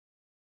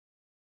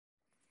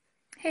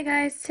Hey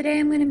guys, today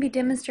I'm going to be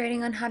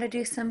demonstrating on how to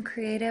do some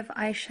creative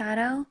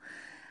eyeshadow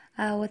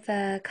with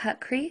a cut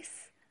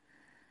crease.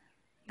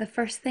 The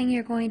first thing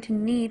you're going to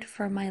need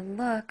for my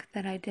look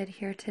that I did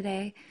here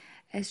today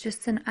is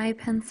just an eye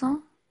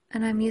pencil,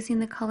 and I'm using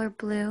the color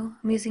blue.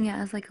 I'm using it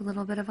as like a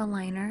little bit of a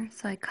liner.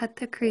 So I cut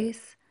the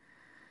crease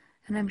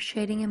and I'm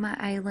shading in my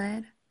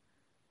eyelid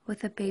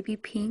with a baby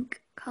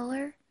pink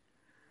color.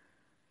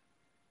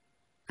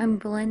 I'm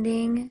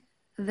blending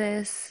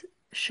this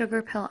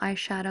Sugar Pill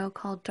eyeshadow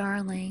called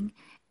Darling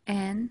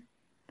in,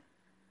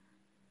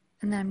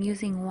 and then I'm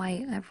using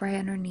white right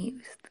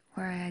underneath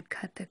where I had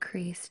cut the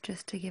crease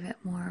just to give it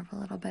more of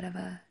a little bit of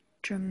a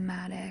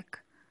dramatic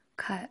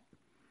cut.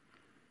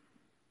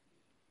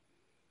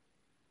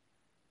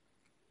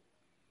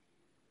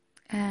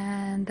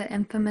 And the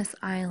infamous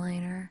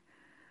eyeliner.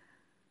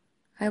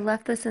 I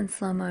left this in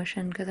slow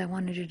motion because I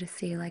wanted you to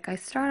see, like, I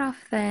start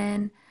off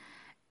thin,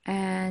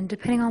 and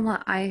depending on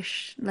what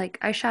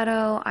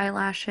eyeshadow,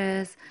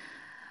 eyelashes,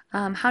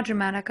 how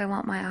dramatic I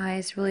want my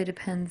eyes really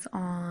depends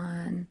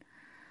on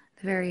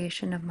the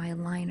variation of my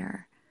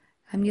liner.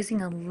 I'm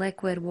using a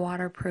liquid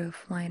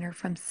waterproof liner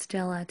from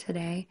Stila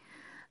today.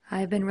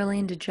 I've been really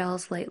into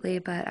gels lately,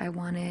 but I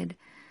wanted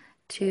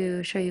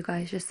to show you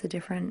guys just a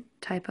different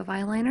type of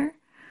eyeliner,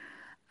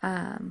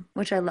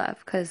 which I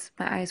love because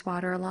my eyes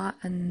water a lot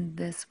and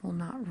this will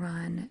not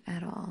run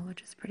at all,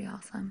 which is pretty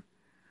awesome.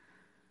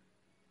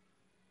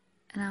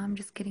 And now I'm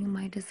just getting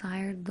my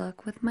desired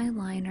look with my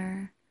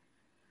liner.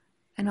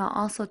 And I'll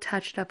also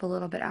touch it up a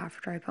little bit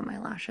after I put my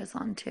lashes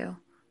on too.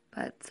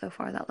 But so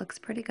far that looks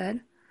pretty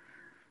good.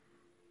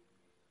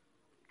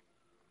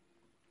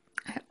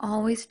 I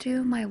always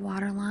do my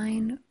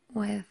waterline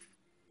with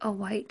a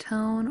white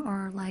tone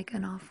or like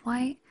an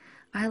off-white.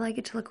 I like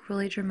it to look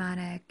really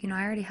dramatic. You know,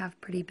 I already have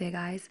pretty big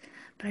eyes,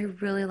 but I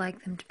really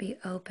like them to be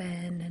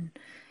open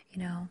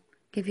and,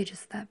 give you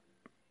just that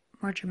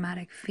more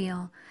dramatic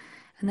feel.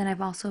 And then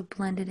I've also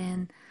blended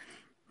in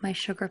my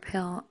Sugar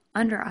Pill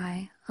under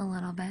eye a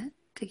little bit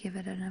to give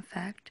it an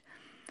effect.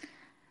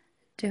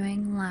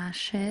 Doing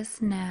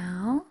lashes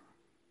now.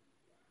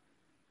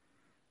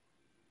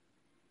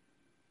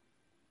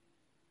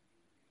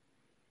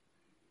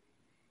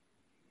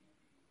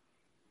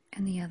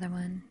 And the other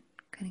one,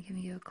 going to give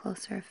you a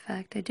closer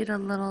effect. I did a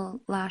little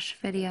lash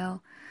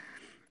video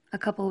a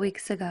couple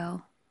weeks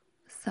ago.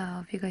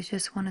 So if you guys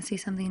just want to see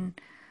something,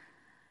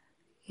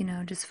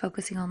 just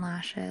focusing on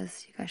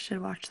lashes, you guys should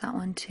watch that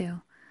one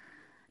too.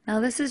 Now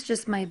this is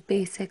just my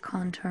basic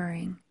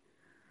contouring.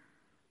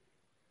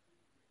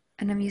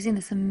 And I'm using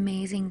this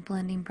amazing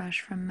blending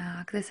brush from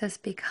MAC. This has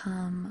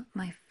become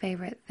my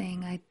favorite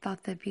thing. I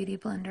thought the Beauty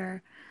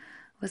Blender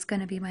was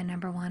going to be my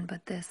number one,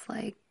 but this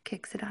like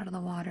kicks it out of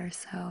the water.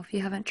 So if you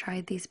haven't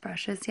tried these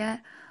brushes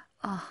yet,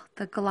 oh,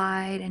 the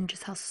glide and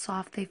just how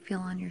soft they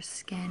feel on your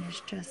skin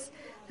is just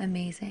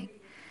amazing.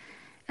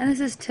 And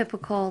this is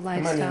typical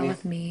lifestyle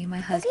with me, my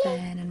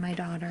husband, and my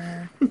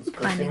daughter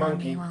climbing on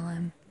me while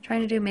I'm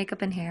trying to do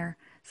makeup and hair.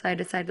 So I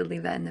decided to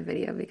leave that in the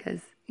video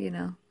because,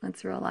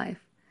 that's real life.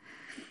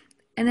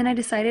 And then I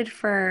decided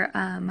for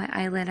my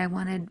eyelid, I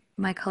wanted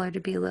my color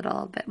to be a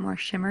little bit more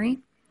shimmery.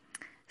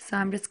 So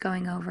I'm just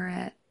going over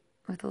it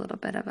with a little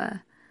bit of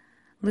a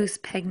loose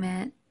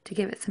pigment to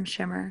give it some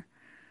shimmer.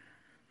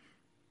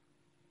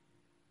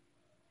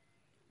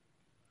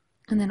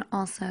 And then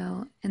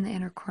also in the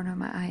inner corner of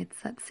my eye,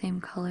 it's that same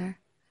color,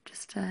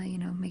 just to,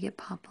 make it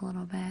pop a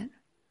little bit.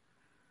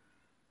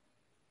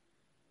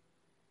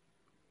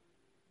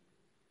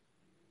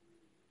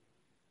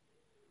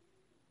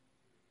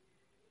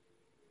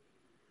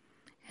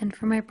 And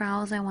for my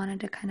brows, I wanted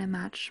to kind of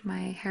match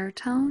my hair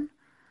tone.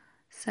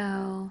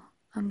 So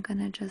I'm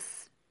gonna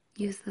just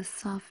use this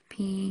soft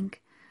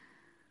pink.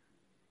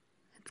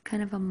 It's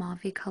kind of a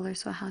mauve color,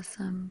 so it has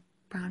some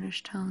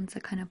brownish tones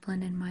that kind of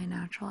blend in my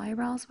natural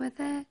eyebrows with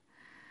it. I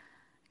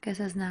guess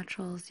as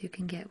natural as you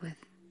can get with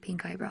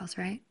pink eyebrows,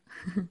 right?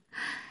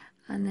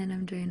 And then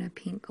I'm doing a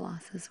pink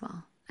gloss as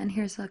well. And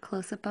here's a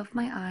close-up of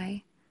my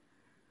eye.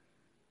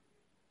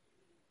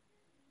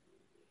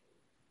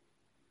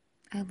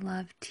 I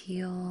love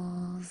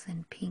teals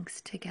and pinks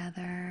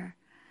together.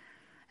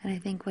 And I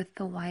think with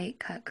the white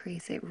cut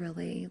crease, it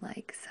really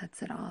like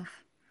sets it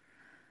off.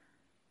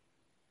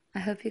 I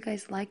hope you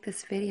guys like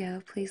this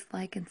video. Please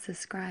like and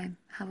subscribe.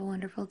 Have a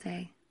wonderful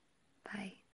day. Bye.